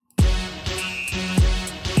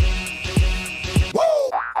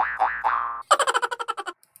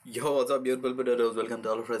Yo, what's up, beautiful potatoes? Welcome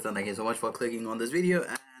to all of us, and thank you so much for clicking on this video.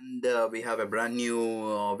 And we have a brand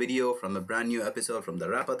new video from a brand new episode from the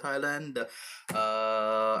rapper Thailand.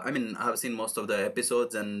 I mean, I have seen most of the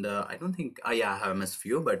episodes, and I don't think yeah, I have missed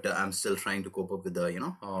few, but I'm still trying to cope up with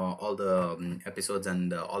the all the episodes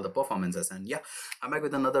and all the performances. And yeah, I'm back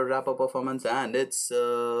with another rapper performance, and it's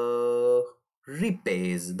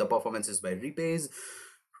Repaze. The performance is by Repaze.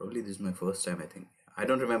 Probably this is my first time, I think. I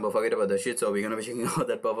don't remember, forget about the shit, so we're gonna be checking out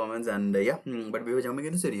that performance. And yeah, but before jumping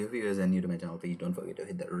into this video, if you guys are new to my channel, please don't forget to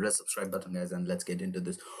hit the red subscribe button, guys, and let's get into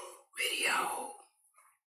this video.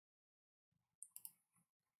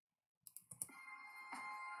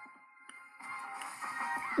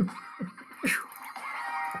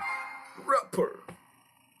 Rapper,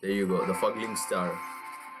 there you go, the fuggling star.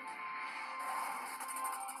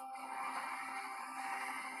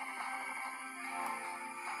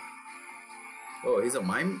 Oh, he's a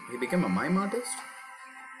mime? He became a mime artist?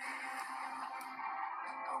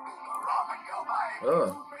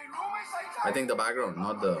 Oh, I think the background,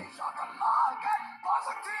 not the...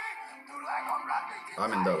 I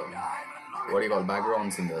mean the... what do you call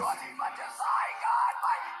backgrounds in this?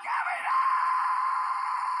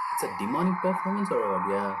 It's a demonic performance or what?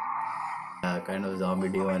 Yeah. Kind of zombie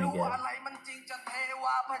demonic, yeah.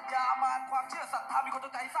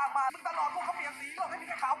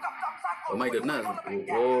 Oh my goodness.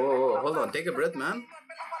 Whoa, hold on. Take a breath, man.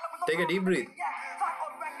 Take a deep breath.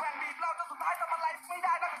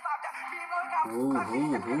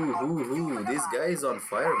 Ooh. This guy is on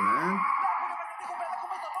fire, man.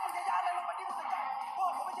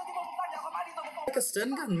 Like a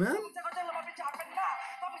stun gun, man.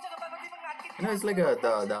 You know, it's like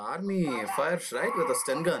the army fires, right, with a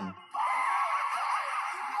stun gun.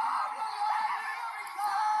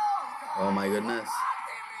 Oh my goodness.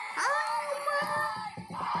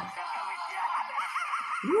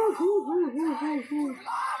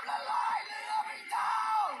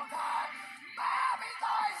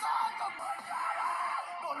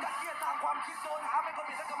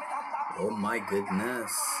 Oh my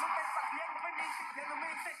goodness.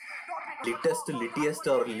 Littest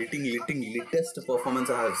performance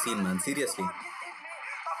I have seen, man. Seriously.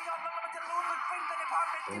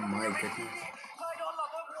 Oh my goodness.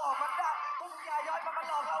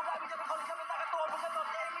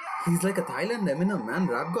 He's like a Thailand Eminem, man.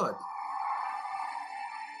 Rap god.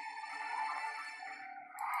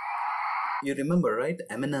 You remember, right?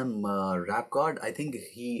 Eminem, rap god. I think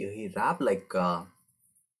he rapped like I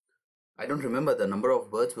don't remember the number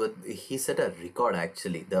of words, but he set a record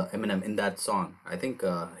actually. The Eminem in that song. I think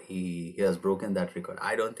he has broken that record.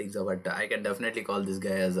 I don't think so, but I can definitely call this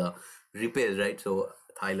guy as a Repaze, right? So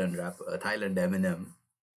Thailand rap, Thailand Eminem,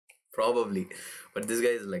 probably. But this guy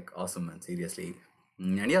is like awesome, man. Seriously.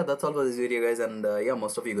 And yeah, that's all for this video, guys. And yeah,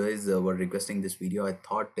 most of you guys were requesting this video. I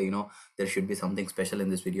thought there should be something special in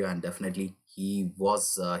this video, and definitely he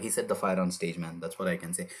set the fire on stage, man. That's what I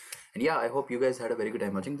can say. And yeah, I hope you guys had a very good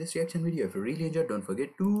time watching this reaction video. If you really enjoyed, don't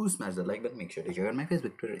forget to smash the like button. Make sure to check out my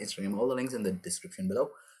Facebook, Twitter, Instagram, all the links in the description below.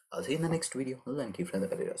 I'll see you in the next video. Until then, keep friends.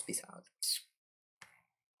 Peace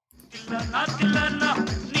out.